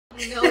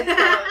We know it's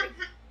going.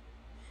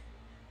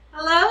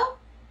 Hello,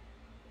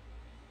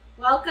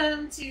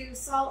 welcome to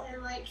Salt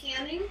and Light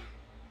Canning.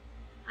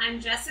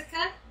 I'm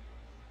Jessica.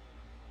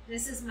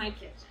 This is my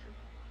kitchen.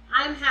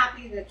 I'm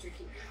happy that you're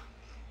here.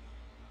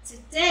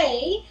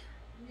 Today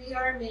we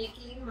are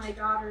making my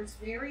daughter's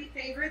very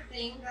favorite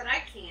thing that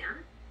I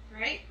can.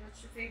 Right?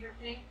 What's your favorite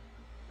thing?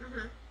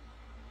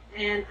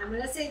 And I'm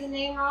going to say the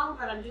name wrong,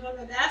 but I'm doing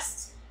my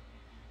best.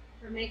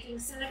 We're making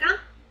sinigang.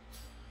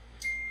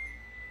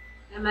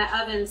 And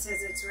my oven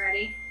says it's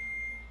ready.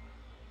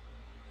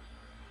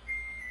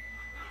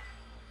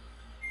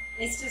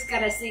 It's just got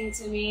to sing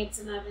to me. It's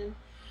an oven.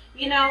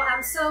 You know,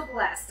 I'm so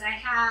blessed. I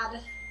had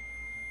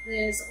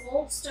this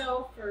old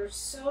stove for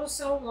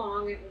so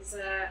long. It was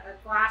a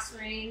glass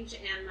range,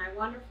 and my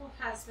wonderful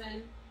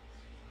husband,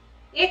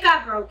 it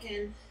got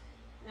broken.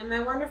 And my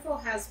wonderful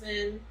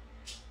husband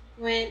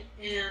went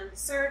and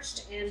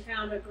searched and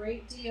found a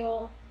great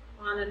deal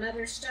on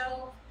another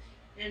stove.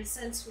 And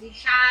since we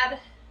had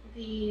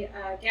the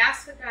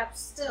gas hookup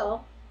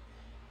still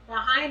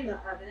behind the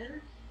oven,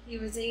 he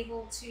was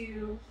able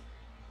to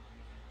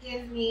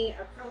give me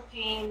a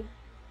propane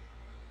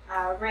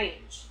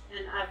range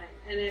and oven.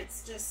 And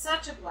it's just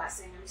such a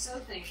blessing. I'm so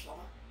thankful.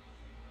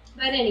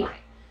 But anyway,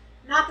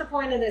 not the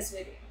point of this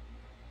video.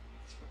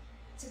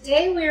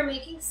 Today we are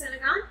making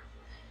sinigang.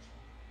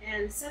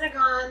 And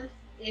sinigang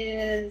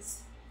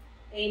is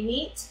a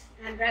meat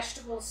and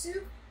vegetable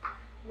soup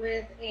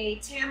with a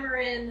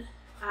tamarind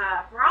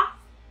broth.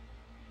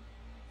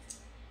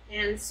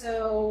 And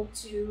so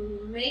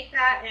to make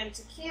that and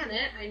to can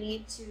it, I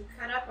need to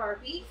cut up our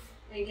beef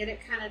and get it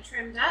kind of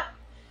trimmed up.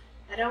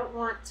 I don't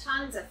want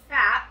tons of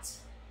fat.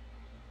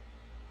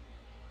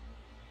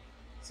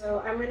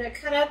 So I'm going to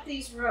cut up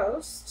these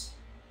roast.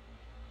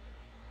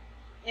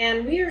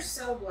 And we are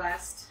so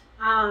blessed.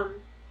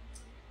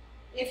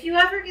 If you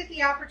ever get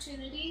the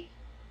opportunity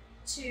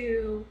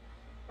to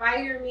buy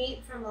your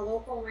meat from a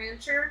local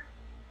rancher,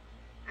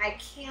 I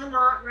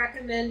cannot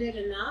recommend it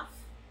enough.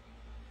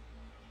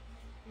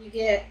 You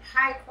get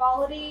high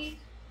quality,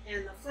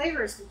 and the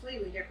flavor is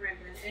completely different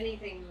than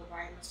anything you'll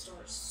buy in the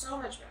store. So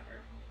much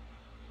better.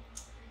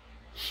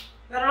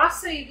 But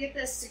also you get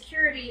this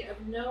security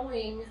of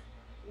knowing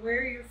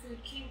where your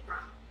food came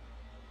from.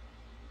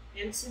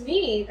 And to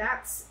me,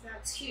 that's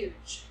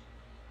huge.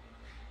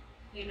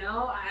 You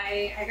know,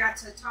 I got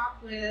to talk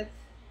with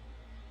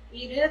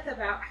Edith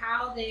about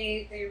how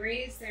they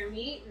raise their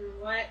meat and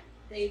what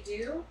they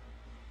do.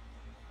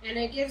 And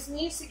it gives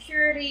me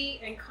security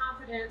and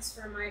confidence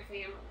for my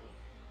family.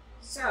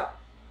 So,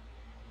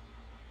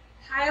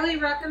 highly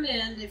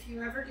recommend if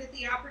you ever get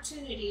the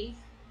opportunity,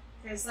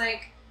 because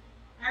like,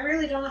 I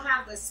really don't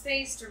have the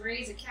space to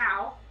raise a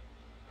cow,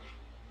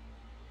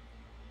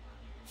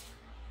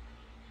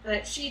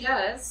 but she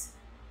does.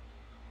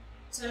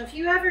 So if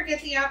you ever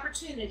get the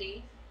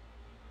opportunity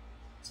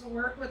to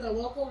work with a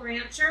local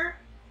rancher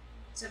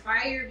to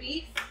buy your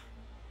beef,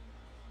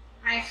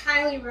 I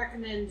highly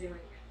recommend doing it.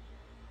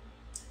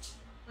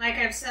 Like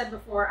I've said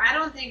before, I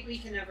don't think we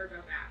can ever go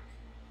back.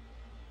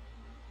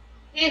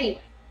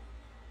 Anyway,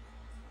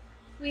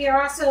 we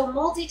are also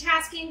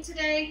multitasking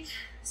today,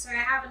 so I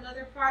have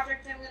another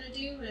project I'm going to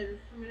do, and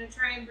I'm going to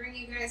try and bring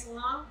you guys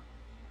along,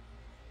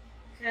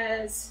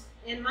 because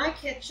in my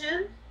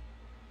kitchen,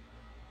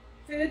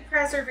 food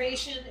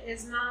preservation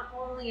is not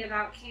only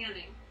about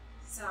canning,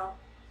 so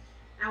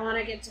I want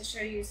to get to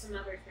show you some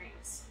other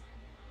things.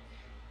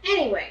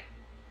 Anyway,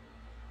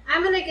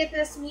 I'm going to get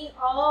this meat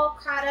all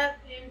cut up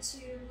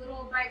into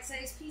little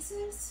bite-sized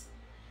pieces,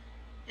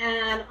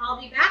 and I'll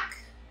be back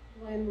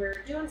when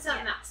we're doing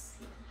something else.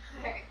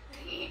 Alright,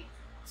 3,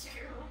 2,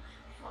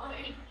 1,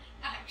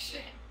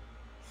 action.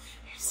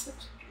 You're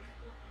such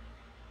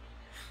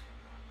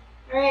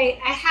a Alright,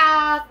 I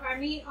have our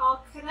meat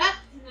all cut up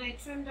and I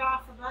trimmed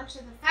off a bunch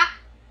of the fat.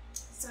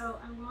 So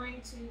I'm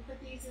going to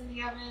put these in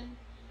the oven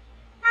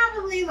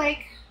probably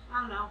like,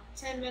 I don't know,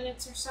 10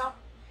 minutes or so.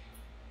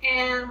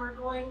 And we're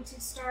going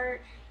to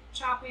start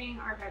chopping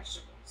our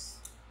vegetables.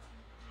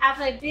 I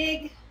have a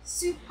big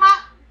soup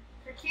pot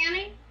for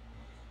canning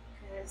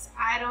because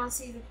I don't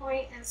see the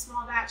point in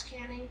small batch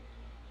canning.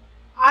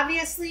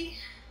 Obviously,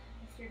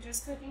 if you're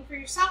just cooking for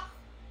yourself,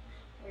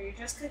 or you're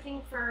just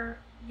cooking for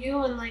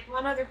you and like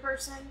one other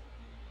person,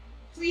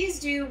 please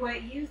do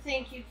what you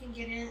think you can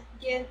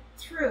get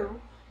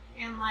through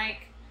in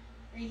like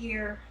a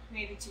year,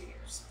 maybe 2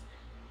 years.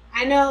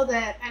 I know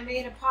that I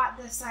made a pot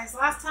this size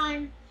last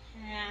time,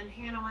 and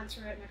Hannah went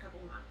through it in a couple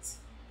months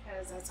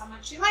because that's how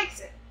much she likes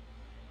it.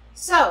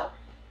 So,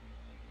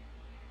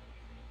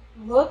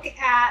 look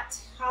at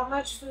how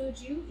much food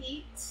you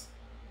eat,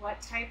 what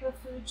type of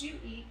food you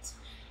eat,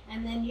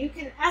 and then you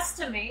can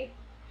estimate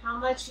how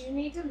much you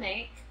need to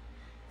make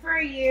for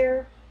a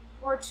year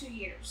or 2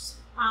 years.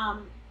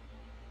 I've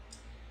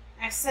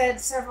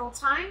said several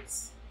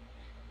times,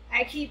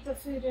 I keep the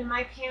food in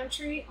my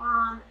pantry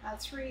on a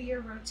 3-year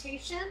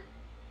rotation.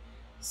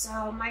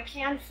 So my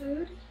canned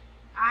food,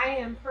 I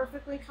am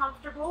perfectly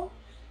comfortable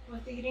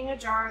with eating a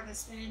jar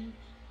that's been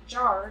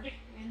jarred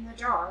in the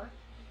jar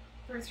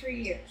for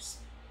 3 years.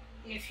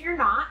 If you're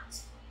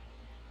not,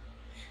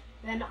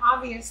 then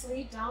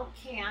obviously don't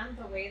can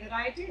the way that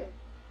I do,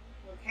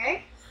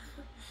 okay?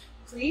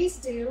 Please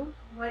do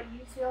what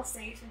you feel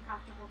safe and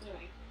comfortable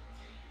doing.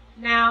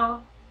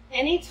 Now,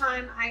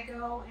 anytime I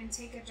go and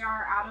take a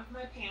jar out of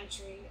my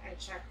pantry, I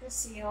check the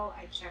seal,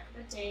 I check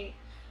the date,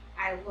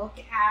 I look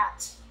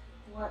at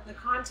what the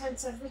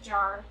contents of the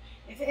jar.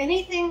 If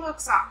anything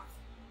looks off,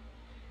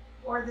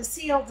 or the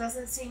seal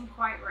doesn't seem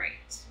quite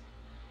right,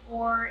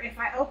 or if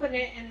I open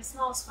it and it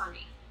smells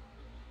funny,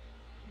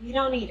 we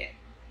don't eat it.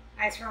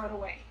 I throw it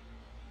away.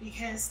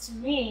 Because to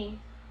me,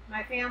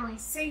 my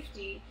family's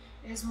safety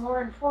is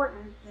more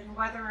important than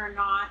whether or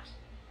not,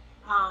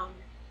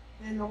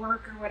 than the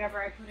work or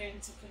whatever I put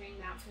into putting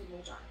that food in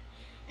the jar.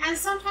 And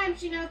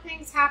sometimes, you know,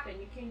 things happen.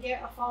 You can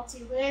get a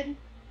faulty lid,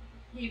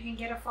 you can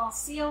get a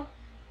false seal,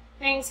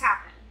 things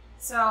happen.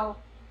 So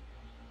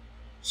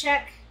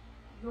check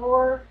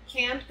your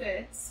canned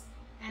goods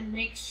and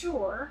make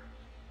sure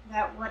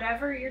that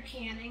whatever you're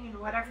canning and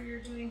whatever you're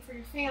doing for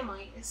your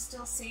family is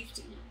still safe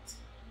to eat.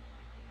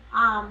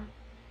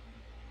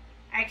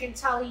 I can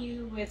tell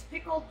you with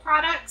pickled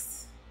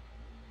products,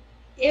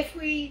 if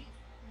we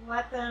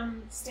let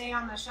them stay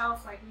on the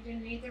shelf, like we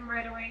didn't eat them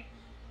right away,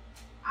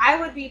 I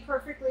would be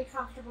perfectly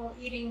comfortable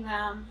eating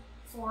them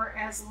for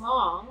as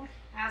long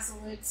as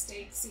the lid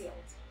stayed sealed.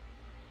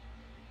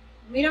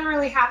 We don't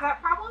really have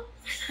that problem.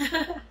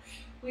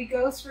 We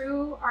go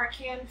through our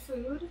canned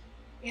food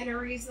in a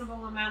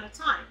reasonable amount of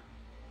time.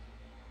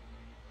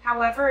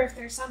 However, if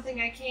there's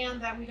something I can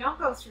that we don't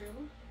go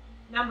through,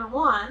 number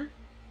one,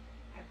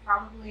 I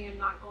probably am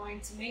not going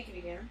to make it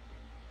again.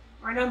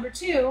 Or number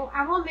two,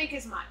 I won't make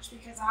as much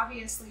because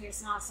obviously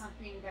it's not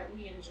something that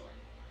we enjoy.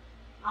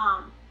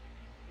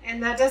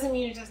 And that doesn't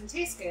mean it doesn't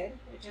taste good.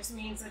 It just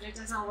means that it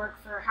doesn't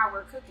work for how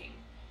we're cooking.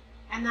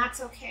 And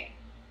that's okay.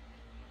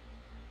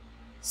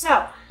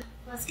 So,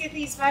 let's get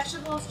these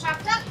vegetables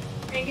chopped up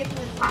and get them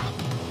in the pot.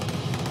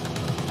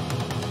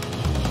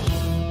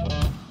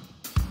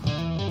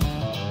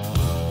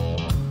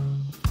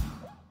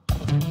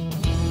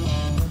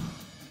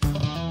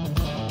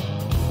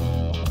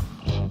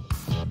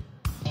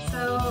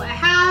 So I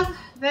have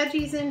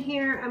veggies in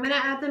here. I'm going to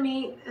add the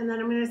meat and then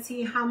I'm going to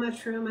see how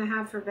much room I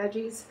have for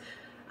veggies.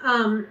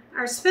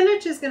 Our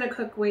spinach is going to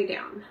cook way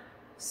down.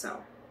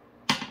 So,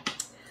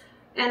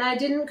 and I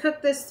didn't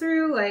cook this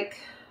through, like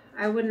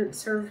I wouldn't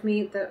serve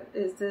meat that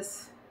is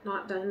this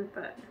not done,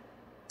 but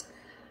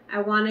I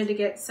wanted to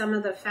get some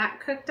of the fat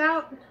cooked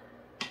out.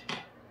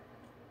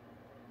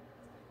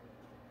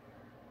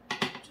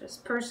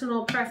 Just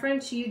personal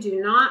preference. You do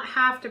not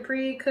have to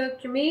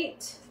pre-cook your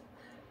meat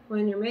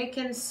when you're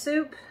making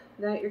soup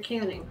that you're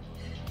canning.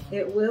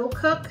 It will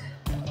cook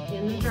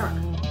in the jar.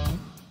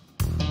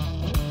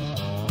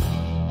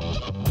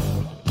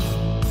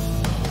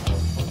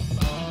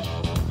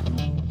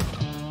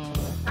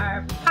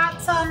 Our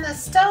pot's on the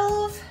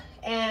stove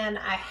and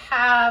I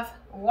have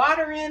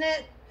water in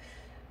it.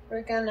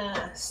 We're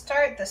gonna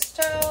start the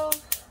stove.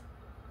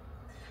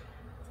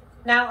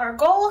 Now our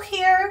goal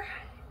here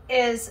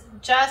is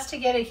just to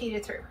get it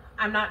heated through.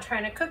 I'm not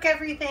trying to cook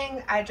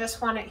everything, I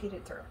just want it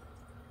heated through.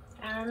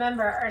 And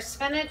remember, our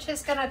spinach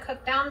is gonna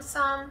cook down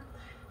some,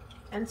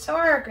 and so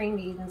are our green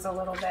beans a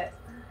little bit.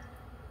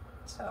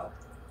 So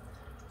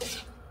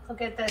we'll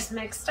get this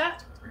mixed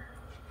up.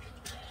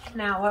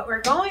 Now what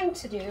we're going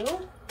to do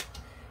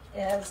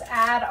is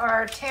add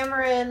our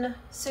tamarind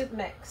soup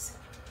mix,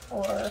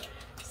 or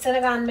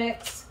sinigang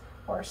mix,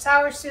 or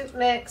sour soup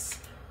mix,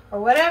 or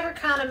whatever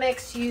kind of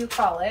mix you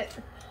call it.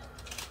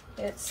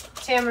 It's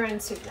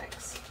tamarind soup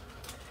mix.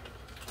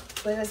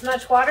 With as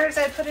much water as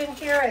I put in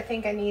here, I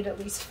think I need at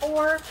least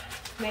 4,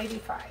 maybe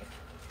 5.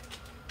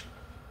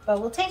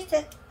 But we'll taste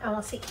it and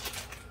we'll see.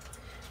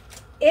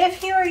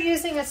 If you are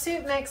using a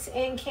soup mix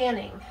in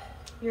canning,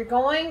 you're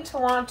going to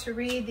want to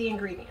read the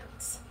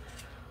ingredients.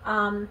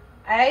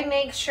 I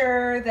make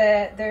sure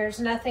that there's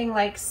nothing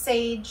like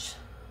sage,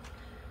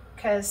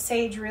 because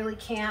sage really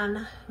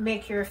can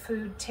make your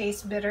food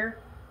taste bitter.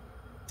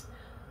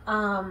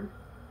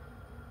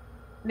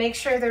 Make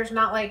sure there's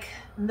not like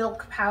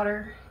milk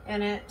powder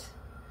in it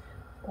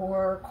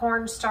or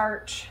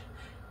cornstarch.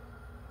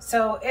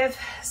 So if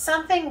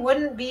something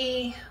wouldn't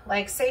be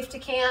like safe to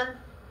can,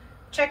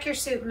 check your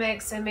soup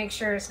mix and make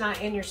sure it's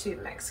not in your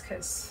soup mix,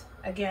 because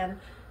again,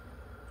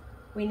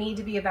 we need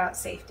to be about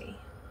safety.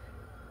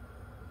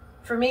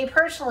 For me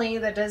personally,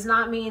 that does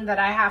not mean that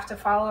I have to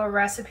follow a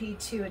recipe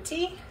to a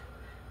T,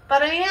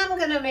 but I am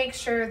going to make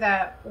sure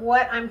that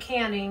what I'm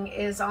canning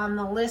is on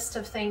the list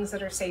of things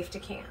that are safe to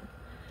can.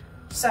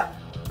 So,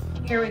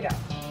 here we go.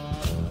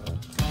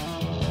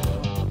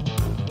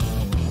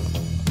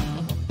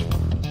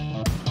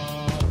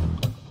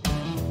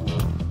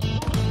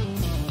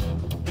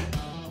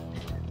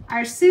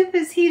 Our soup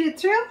is heated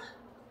through,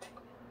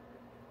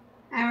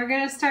 and we're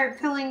going to start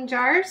filling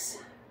jars.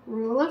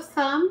 Rule of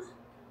thumb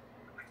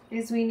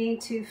is we need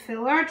to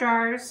fill our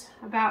jars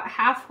about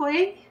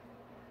halfway.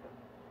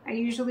 I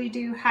usually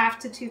do half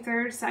to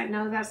 2/3. I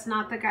know that's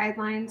not the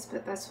guidelines,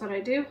 but that's what I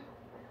do.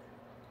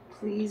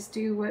 Please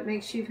do what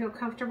makes you feel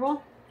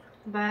comfortable.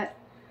 but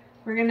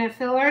we're gonna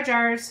fill our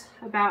jars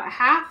about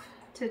 1/2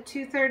 to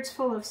 2/3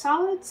 full of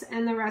solids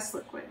and the rest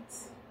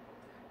liquids.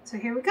 So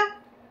here we go.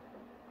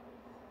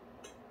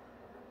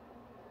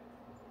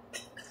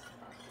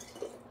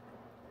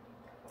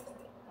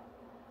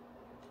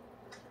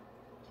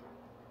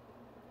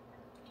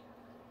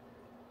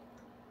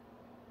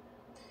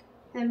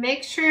 And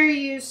make sure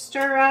you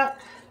stir up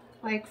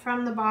like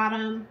from the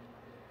bottom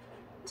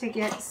to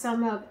get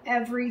some of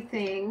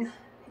everything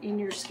in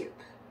your scoop.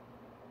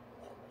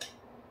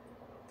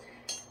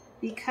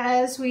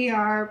 Because we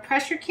are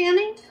pressure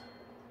canning,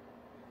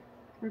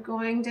 we're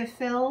going to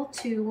fill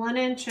to 1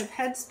 inch of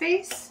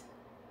headspace.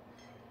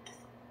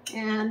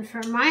 And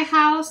for my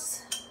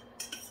house,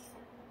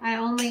 I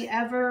only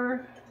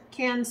ever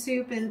can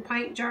soup in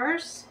pint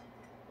jars.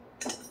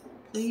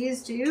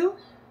 Please do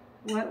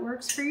what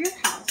works for your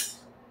house.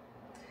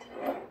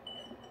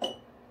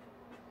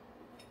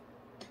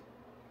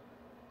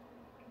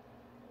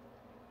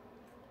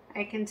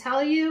 I can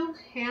tell you,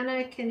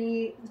 Hannah can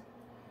eat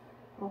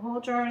a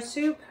whole jar of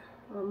soup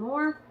or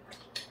more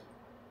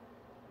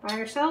by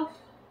herself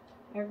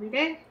every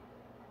day,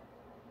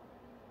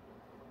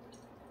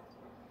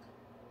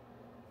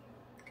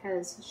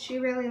 because she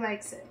really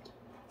likes it.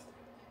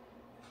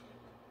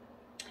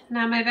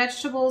 Now my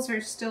vegetables are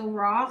still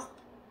raw.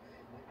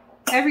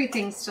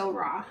 Everything's still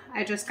raw.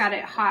 I just got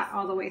it hot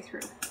all the way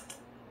through.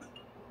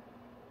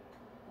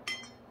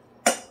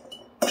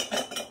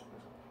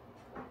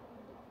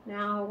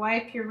 Now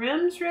wipe your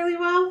rims really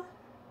well.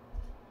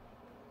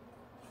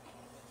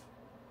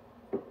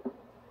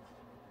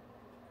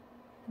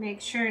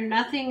 Make sure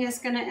nothing is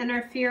going to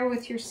interfere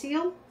with your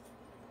seal.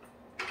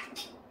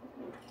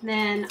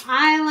 Then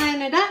I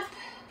line it up.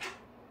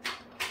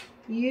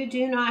 You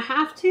do not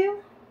have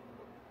to.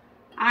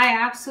 I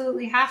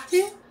absolutely have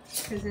to,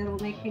 because it'll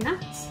make me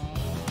nuts.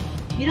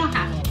 You don't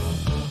have to.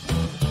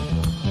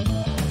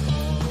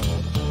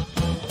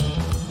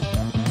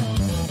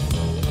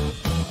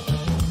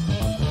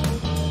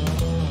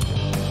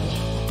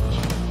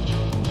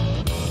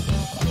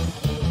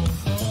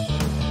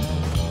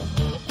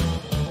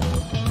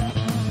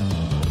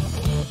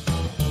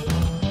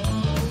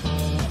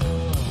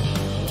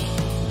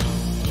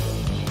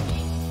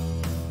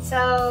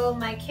 So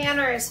my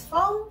canner is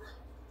full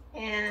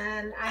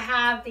and I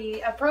have the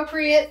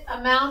appropriate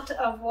amount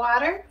of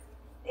water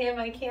in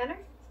my canner.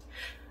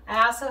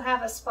 I also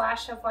have a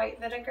splash of white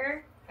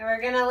vinegar, and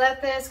we're gonna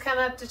let this come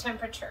up to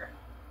temperature.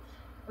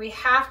 We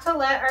have to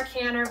let our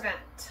canner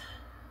vent.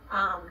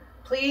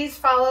 Please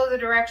follow the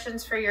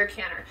directions for your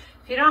canner.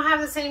 If you don't have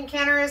the same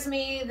canner as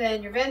me,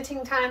 then your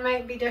venting time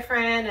might be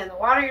different and the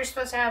water you're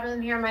supposed to have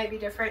in here might be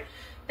different.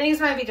 Things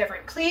might be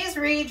different. Please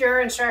read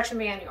your instruction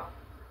manual,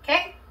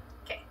 okay?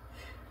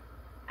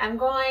 I'm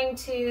going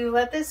to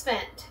let this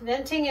vent.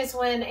 Venting is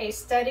when a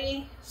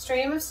steady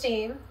stream of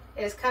steam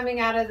is coming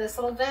out of this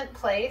little vent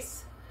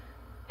place.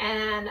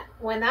 And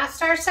when that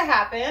starts to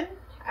happen,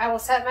 I will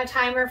set my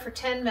timer for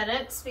 10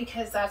 minutes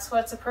because that's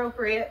what's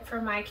appropriate for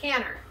my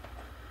canner.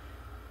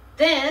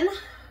 Then,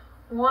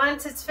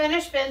 once it's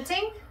finished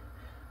venting,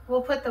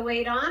 we'll put the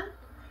weight on.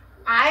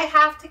 I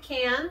have to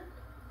can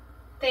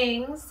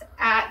things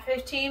at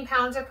 15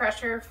 pounds of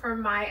pressure for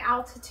my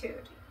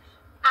altitude.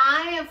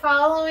 I am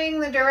following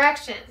the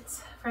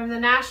directions from the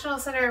National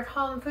Center of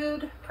Home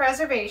Food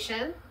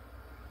Preservation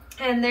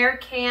and their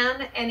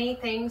Can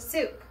Anything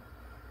soup.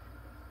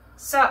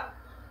 So,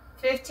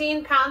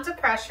 15 pounds of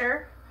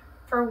pressure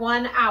for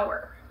 1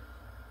 hour.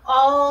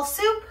 All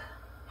soup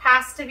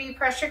has to be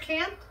pressure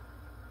canned.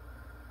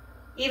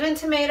 Even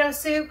tomato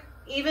soup,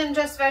 even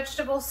just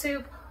vegetable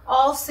soup,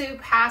 all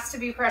soup has to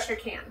be pressure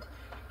canned.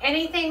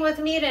 Anything with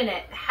meat in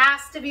it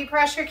has to be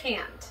pressure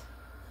canned.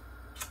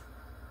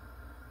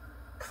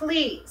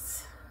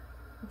 Please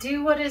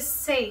do what is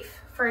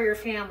safe for your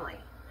family.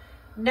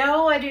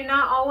 No, I do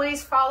not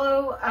always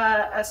follow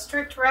a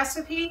strict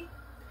recipe,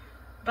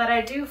 but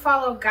I do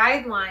follow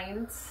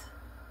guidelines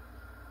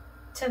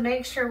to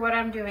make sure what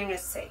I'm doing is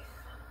safe.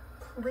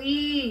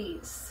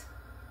 Please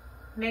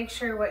make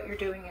sure what you're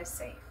doing is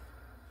safe.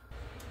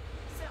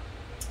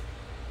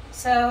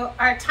 So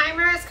our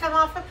timer has come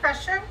off of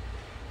pressure,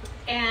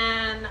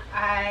 and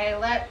I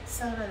let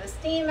some of the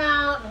steam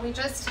out, and we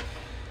just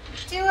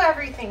do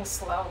everything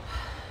slow.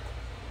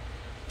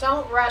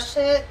 Don't rush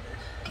it.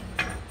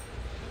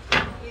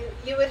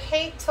 You would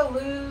hate to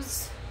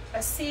lose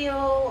a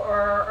seal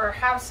or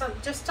have some,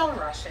 just don't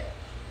rush it.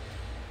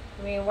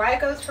 I mean, why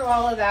go through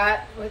all of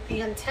that with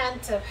the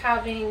intent of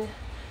having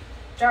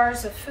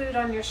jars of food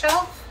on your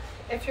shelf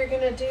if you're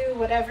gonna do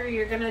whatever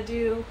you're gonna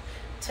do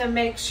to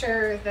make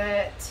sure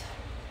that,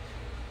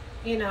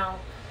 you know,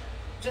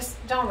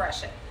 just don't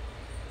rush it.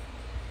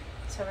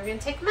 So we're gonna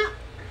take them out.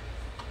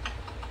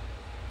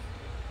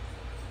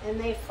 And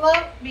they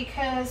float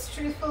because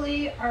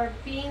truthfully our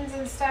beans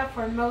and stuff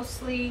were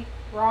mostly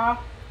raw,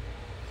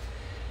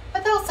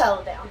 but they'll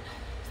settle down.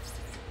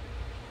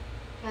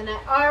 And I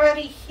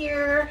already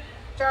hear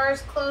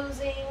jars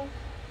closing,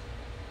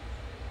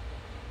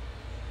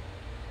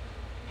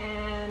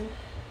 and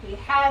we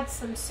had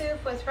some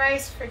soup with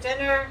rice for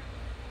dinner,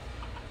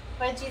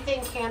 What do you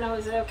think, Hannah?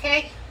 Was it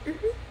okay?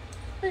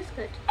 That's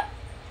good.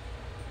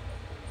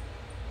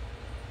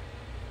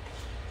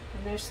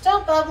 And they're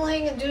still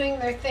bubbling and doing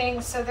their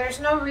thing, so there's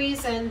no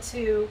reason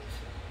to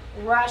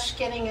rush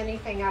getting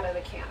anything out of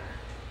the canner.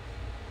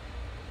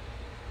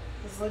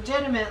 Because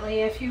legitimately,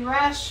 if you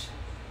rush,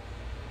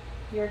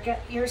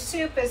 your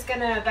soup is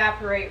going to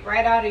evaporate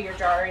right out of your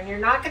jar, and you're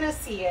not going to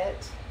see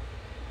it.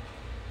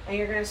 And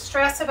you're going to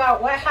stress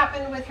about what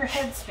happened with your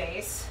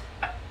headspace.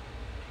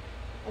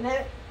 And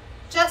it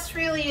just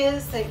really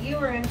is that you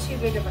were in too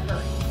big of a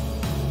hurry.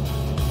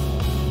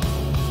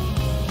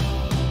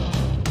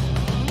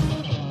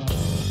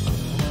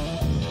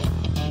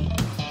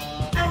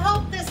 I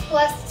hope this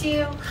blessed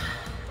you.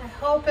 I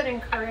hope it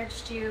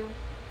encouraged you.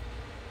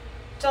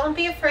 Don't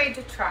be afraid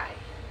to try.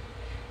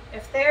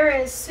 If there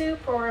is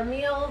soup or a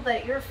meal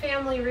that your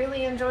family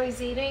really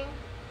enjoys eating,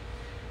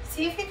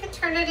 see if you can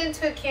turn it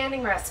into a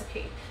canning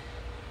recipe.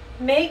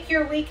 Make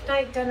your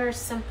weeknight dinners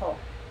simple.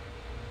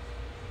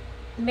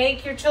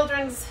 Make your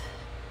children's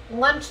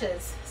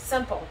lunches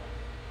simple.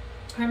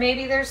 Or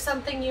maybe there's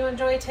something you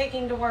enjoy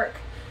taking to work.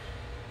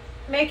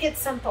 Make it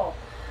simple.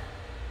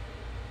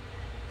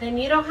 Then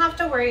you don't have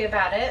to worry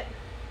about it.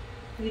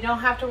 You don't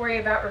have to worry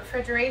about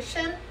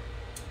refrigeration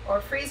or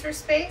freezer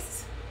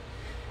space.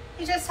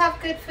 You just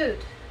have good food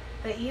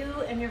that you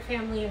and your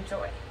family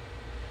enjoy.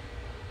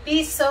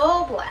 Be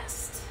so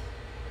blessed.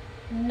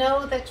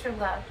 Know that you're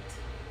loved.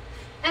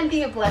 And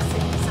be a blessing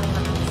to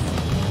someone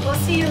else. We'll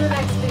see you in the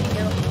next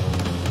video.